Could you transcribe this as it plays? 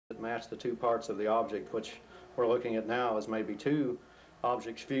match the two parts of the object, which we're looking at now as maybe two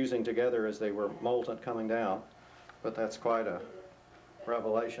objects fusing together as they were molten coming down. But that's quite a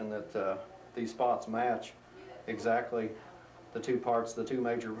revelation that these spots match exactly the two parts, the two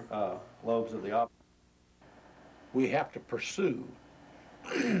major lobes of the object. We have to pursue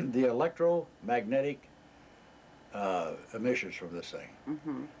the electromagnetic emissions from this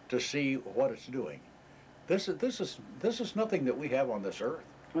thing to see what it's doing. This is nothing that we have on this earth.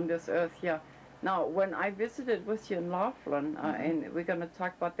 On this earth, yeah. Now, when I visited with you in Laughlin, and we're going to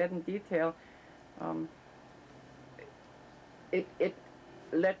talk about that in detail, it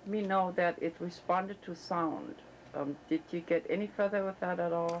let me know that it responded to sound. Did you get any further with that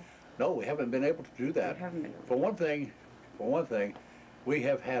at all? No, we haven't been able to do that. For one thing, we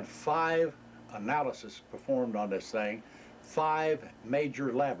have had 5 analyses performed on this thing, 5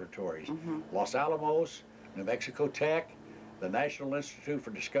 major laboratories: Los Alamos, New Mexico Tech, the National Institute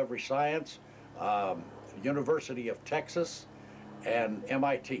for Discovery Science, University of Texas, and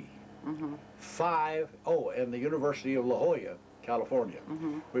MIT. 5, and the University of La Jolla, California.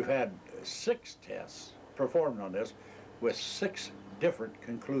 We've had 6 tests performed on this with 6 different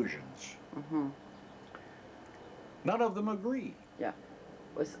conclusions. None of them agree. Yeah.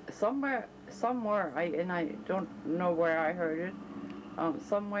 Was somewhere, and I don't know where I heard it,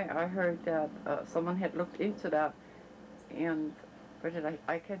 somewhere I heard that someone had looked into that, and where did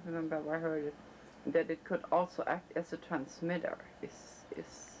I can't remember where I heard it, that it could also act as a transmitter.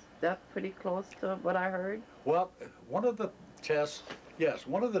 Is that pretty close to what I heard? Well, one of the tests, yes,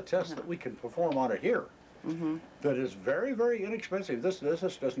 one of the tests that we can perform on it here, that is very, very inexpensive, this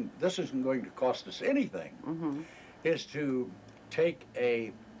isn't going to cost us anything, is to take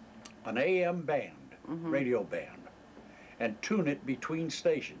an AM band, radio band, and tune it between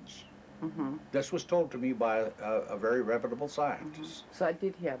stations. This was told to me by a very reputable scientist. So I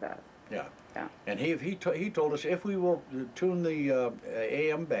did hear that. Yeah. Yeah. And he told us if we will tune the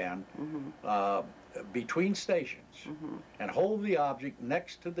AM band between stations and hold the object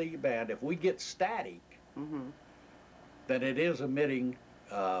next to the band, if we get static, then it is emitting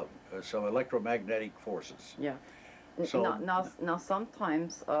some electromagnetic forces. Yeah. So now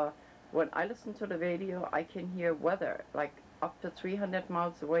sometimes when I listen to the radio, I can hear weather like up to 300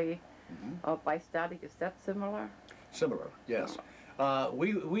 miles away by static. Is that similar? Similar, yes.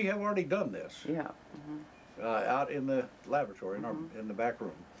 We have already done this. Yeah. Out in the laboratory, in the back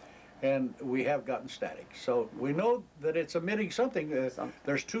room, and we have gotten static. So we know that it's emitting something.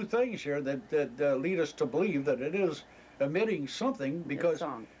 There's 2 things here that lead us to believe that it is emitting something, because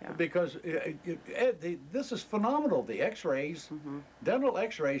this is phenomenal. The X-rays, dental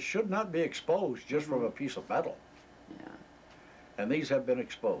X-rays, should not be exposed just from a piece of metal. Yeah. And these have been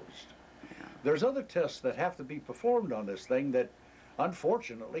exposed. Yeah. There's other tests that have to be performed on this thing that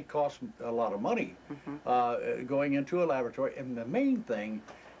unfortunately cost a lot of money going into a laboratory. And the main thing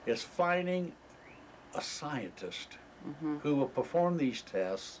is finding a scientist who will perform these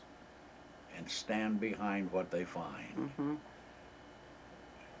tests and stand behind what they find.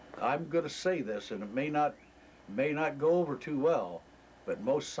 I'm going to say this, and it may not go over too well, but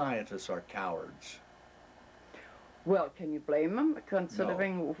most scientists are cowards. Well, can you blame them,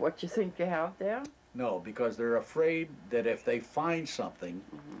 considering what you think you have there? No, because they're afraid that if they find something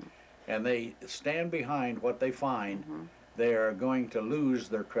and they stand behind what they find, they are going to lose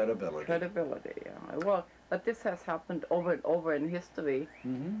their credibility. Credibility, yeah. Well, but this has happened over and over in history,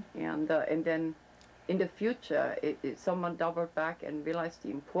 and then in the future, someone doubled back and realized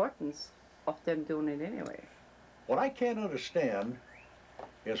the importance of them doing it anyway. What I can't understand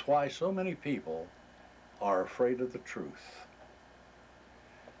is why so many people are afraid of the truth.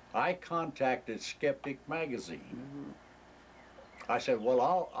 I contacted Skeptic magazine. I said, well,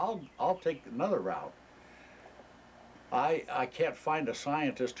 I'll take another route. I can't find a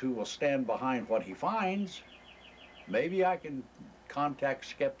scientist who will stand behind what he finds. Maybe I can contact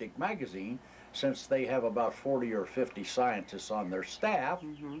Skeptic magazine, since they have about 40 or 50 scientists on their staff,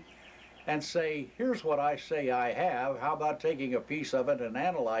 and say, here's what I say I have. How about taking a piece of it and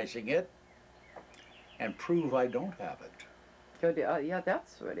analyzing it and prove I don't have it? Good. Yeah,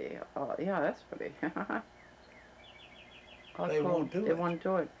 that's really. Yeah, that's pretty. They won't do it. They won't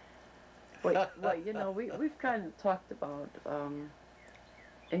do it. Well, you know, we've kind of talked about,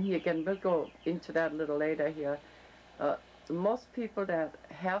 and here again, we'll go into that a little later here. Most people that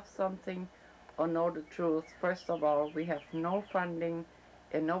have something or know the truth, first of all, we have no funding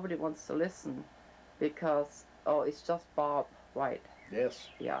and nobody wants to listen because, oh, it's just Bob, right? Yes.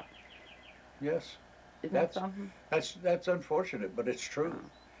 Yeah. Yes. Isn't that something? That's unfortunate, but it's true.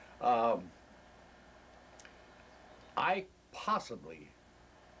 I possibly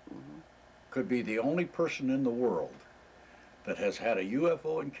could be the only person in the world that has had a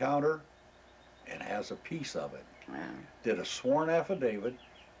UFO encounter and has a piece of it. Wow. Did a sworn affidavit,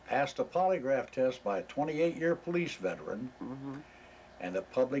 passed a polygraph test by a 28-year police veteran, and the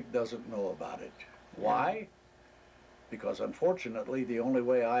public doesn't know about it. Why? Because unfortunately the only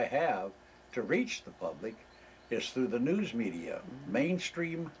way I have to reach the public is through the news media,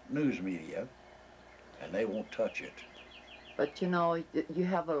 mainstream news media, and they won't touch it. But you know, you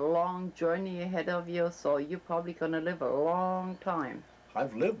have a long journey ahead of you, so you're probably going to live a long time.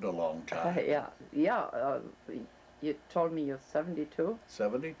 I've lived a long time. Yeah. You told me you're 72?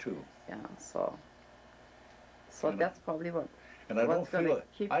 72. Yeah, so You know, that's probably what. And I don't What's going feel to it.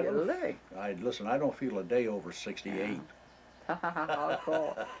 keep I you don't, living? listen, I don't feel a day over 68. How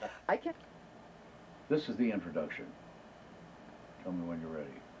cool. I can. This is the introduction. Tell me when you're ready.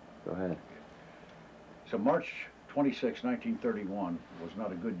 Go ahead. So March 26, 1931 was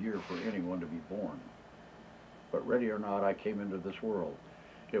not a good year for anyone to be born. But ready or not, I came into this world.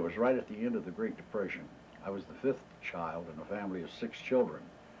 It was right at the end of the Great Depression. I was the fifth child in a family of 6 children.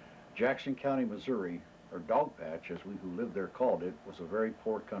 Jackson County, Missouri, or Dogpatch, as we who lived there called it, was a very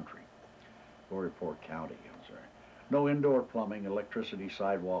poor country. Very poor county, I'm sorry. No indoor plumbing, electricity,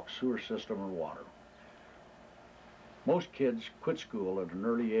 sidewalks, sewer system, or water. Most kids quit school at an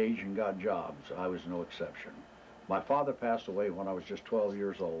early age and got jobs. I was no exception. My father passed away when I was just 12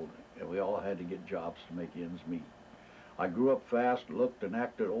 years old, and we all had to get jobs to make ends meet. I grew up fast, looked and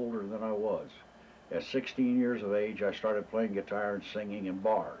acted older than I was. At 16 years of age, I started playing guitar and singing in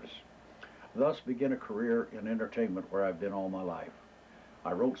bars. Thus began a career in entertainment where I've been all my life.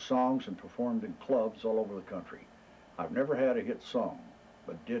 I wrote songs and performed in clubs all over the country. I've never had a hit song,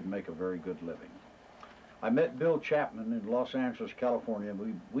 but did make a very good living. I met Bill Chapman in Los Angeles, California,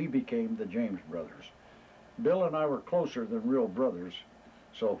 and we became the James Brothers. Bill and I were closer than real brothers,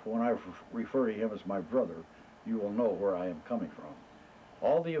 so when I refer to him as my brother, you will know where I am coming from.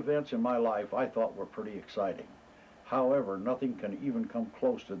 All the events in my life I thought were pretty exciting. However, nothing can even come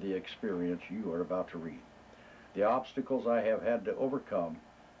close to the experience you are about to read. The obstacles I have had to overcome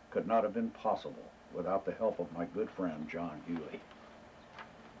could not have been possible without the help of my good friend, John Huey.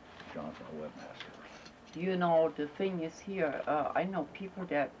 John's my webmaster. You know, the thing is here, I know people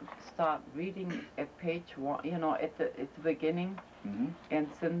that start reading at page 1, you know, at the beginning, and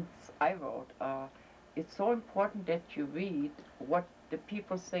since I wrote, it's so important that you read what the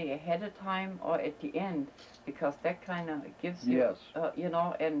people say ahead of time or at the end, because that kind of gives you, you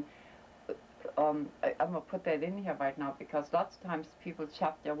know, and I'm going to put that in here right now, because lots of times people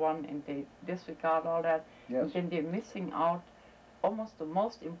chapter 1 and they disregard all that, and then they're missing out almost the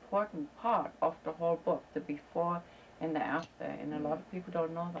most important part of the whole book, the before and the after, and a lot of people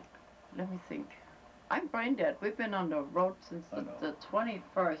don't know that. Let me think. I'm brain dead. We've been on the road since the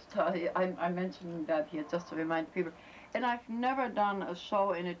 21st. I mentioned that here just to remind people. And I've never done a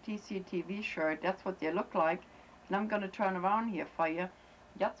show in a TCTV shirt. That's what they look like. And I'm going to turn around here for you.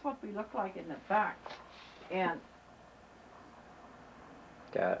 That's what we look like in the back. And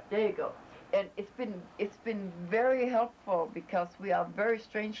got it. There you go. And it's been very helpful, because we are very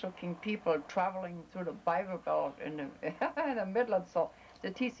strange-looking people traveling through the Bible Belt in the Midlands. So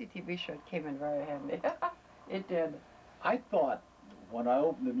the TCTV shirt came in very handy. It did. I thought when I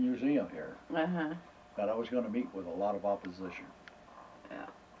opened the museum here Uh-huh. that I was going to meet with a lot of opposition. Yeah.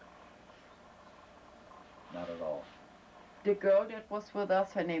 Not at all. The girl that was with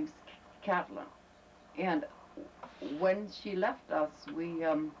us, her name's Catlin, and when she left us,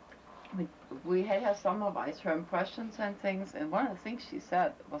 we had her summarize her impressions and things, and one of the things she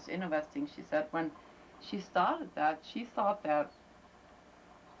said was interesting. She said when she started that, she thought that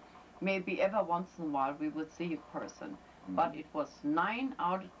maybe every once in a while we would see a person, but it was 9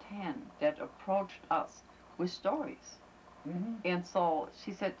 out of 10 that approached us with stories. And so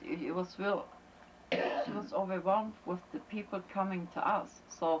she said it was real, she was overwhelmed with the people coming to us.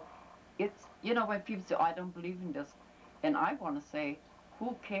 So it's, you know, when people say, oh, I don't believe in this, and I want to say,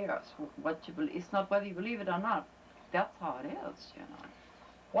 who cares what you believe? It's not whether you believe it or not. That's how it is, you know.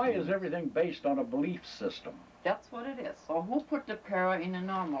 Why is everything based on a belief system? That's what it is. So who put the para in a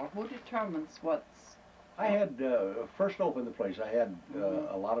normal? Who determines what's... I had, first opened the place, I had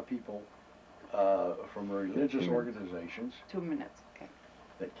a lot of people from religious organizations 2 minutes, okay.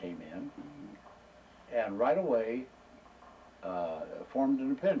 that came in, and right away formed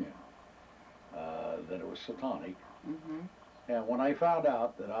an opinion that it was satanic. And when I found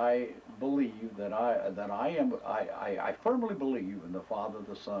out that I believe that I firmly believe in the Father,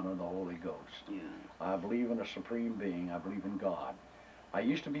 the Son, and the Holy Ghost. Yeah. I believe in a supreme being. I believe in God. I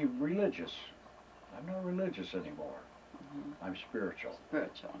used to be religious. I'm not religious anymore. I'm spiritual.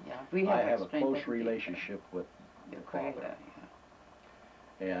 Spiritual, yeah. We I have a explained close everything. relationship with the Creator, Father.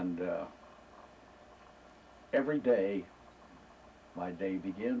 yeah. And every day, my day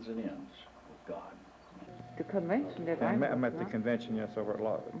begins and ends with God. The convention that I I'm at the no? convention, yes, over at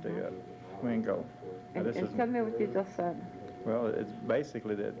the Wingo. Now, And tell me what you just said. well, it's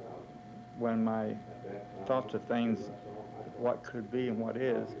basically that when my thoughts of things, what could be and what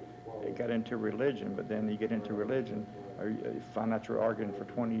is, it got into religion, but then you get into religion, or you find out you're arguing for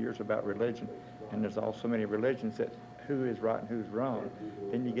 20 years about religion, and there's all so many religions that who is right and who's wrong.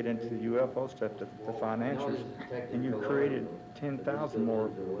 Then you get into the UFO stuff, the financials, and you created 10,000 more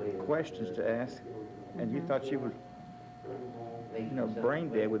questions to ask, and you thought you was, you know, brain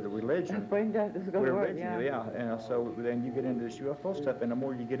dead with the religion. Brain dead is a good word, yeah. And so then you get into this UFO stuff, and the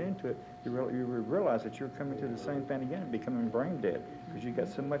more you get into it, you realize that you're coming to the same thing again, becoming brain dead, because you got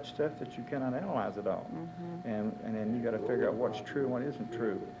so much stuff that you cannot analyze it all. And then you got to figure out what's true and what isn't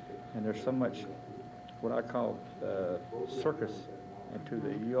true. And there's so much what I call circus into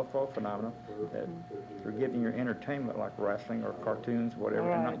the UFO phenomenon that they're giving you entertainment like wrestling or cartoons, whatever,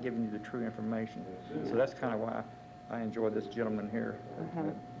 and not giving you the true information. So that's kind of why I enjoy this gentleman here,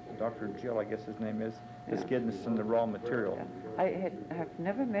 Dr. Jill, I guess his name is, that's getting us some of the raw material. I have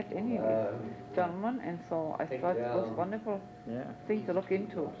never met any of these gentlemen, and so I thought it was a wonderful thing to look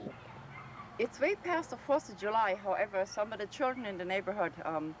into. It's way past the 4th of July, however, some of the children in the neighborhood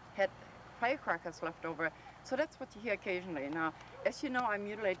had firecrackers left over, so that's what you hear occasionally. Now, as you know, I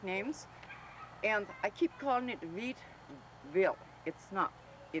mutilate names, and I keep calling it Reedville. It's not.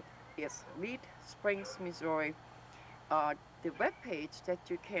 It is Reed Springs, Missouri. The web page that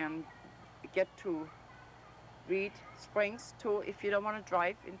you can get to Reed Springs to, if you don't want to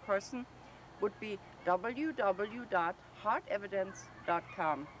drive in person, would be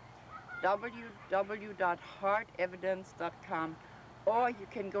www.hardevidence.com. www.hardevidence.com, or you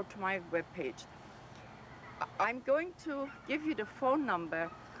can go to my web page. I'm going to give you the phone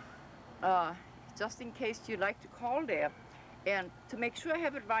number just in case you'd like to call there. And to make sure I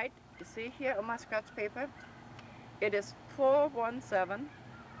have it right, you see here on my scratch paper, it is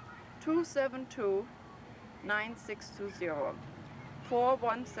 417-272-9620.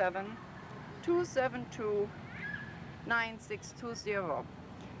 417-272-9620.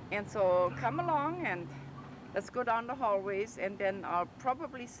 And so come along and let's go down the hallways, and then I'll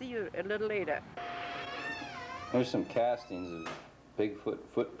probably see you a little later. There's some castings of Bigfoot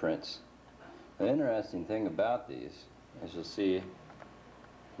footprints. The interesting thing about these, as you'll see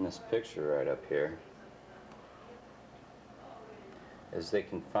in this picture right up here, is they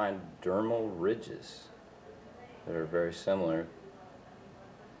can find dermal ridges that are very similar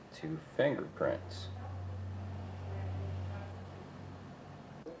to fingerprints.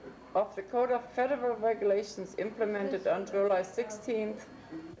 Of the Code of Federal Regulations implemented on July 16th,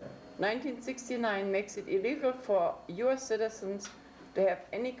 1969 makes it illegal for U.S. citizens to have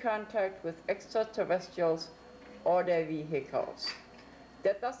any contact with extraterrestrials or their vehicles.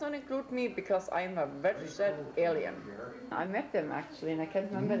 That does not include me because I am a registered alien. I met them actually, and I can't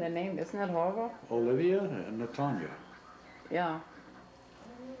remember their name. Isn't that horrible? Olivia and Natanya. Yeah.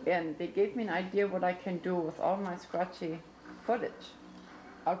 And they gave me an idea what I can do with all my scratchy footage.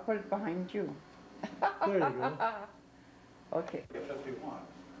 I'll put it behind you. There you go. Okay. 51.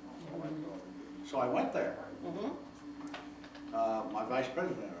 So I went there. My vice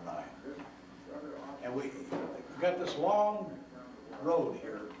president and I. And we got this long road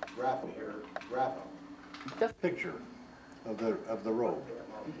here, graph. Just picture of the road.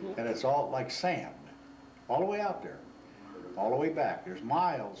 And it's all like sand, all the way out there, all the way back. There's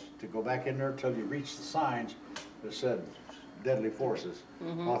miles to go back in there until you reach the signs that said deadly forces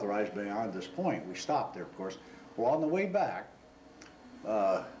authorized beyond this point. We stopped there, of course. Well, on the way back,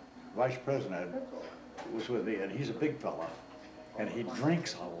 Vice President was with me, and he's a big fella, and he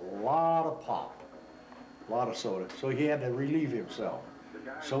drinks a lot of pop, a lot of soda, so he had to relieve himself.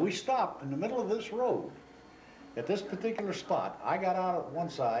 So we stopped in the middle of this road. At this particular spot, I got out at one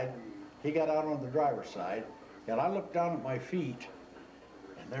side, he got out on the driver's side, and I looked down at my feet,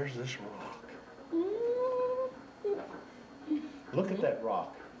 and there's this rock. Look at that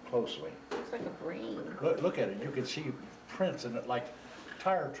rock closely. Looks like a brain. Look at it. You can see prints in it like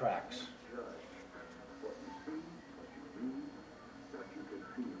tire tracks.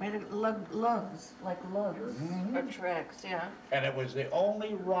 Made of lugs, like lugs, or tracks, yeah. And it was the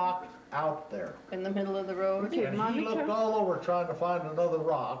only rock out there. In the middle of the road. And he looked all over trying to find another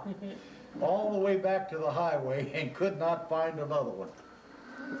rock, all the way back to the highway, and could not find another one.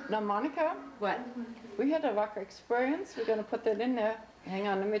 Now, Monica, What? we had a rock experience. We're going to put that in there. Hang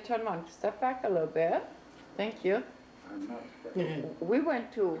on, let me turn around. Step back a little bit. Thank you. We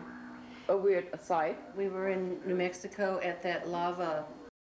went to a weird site. We were in New Mexico at that lava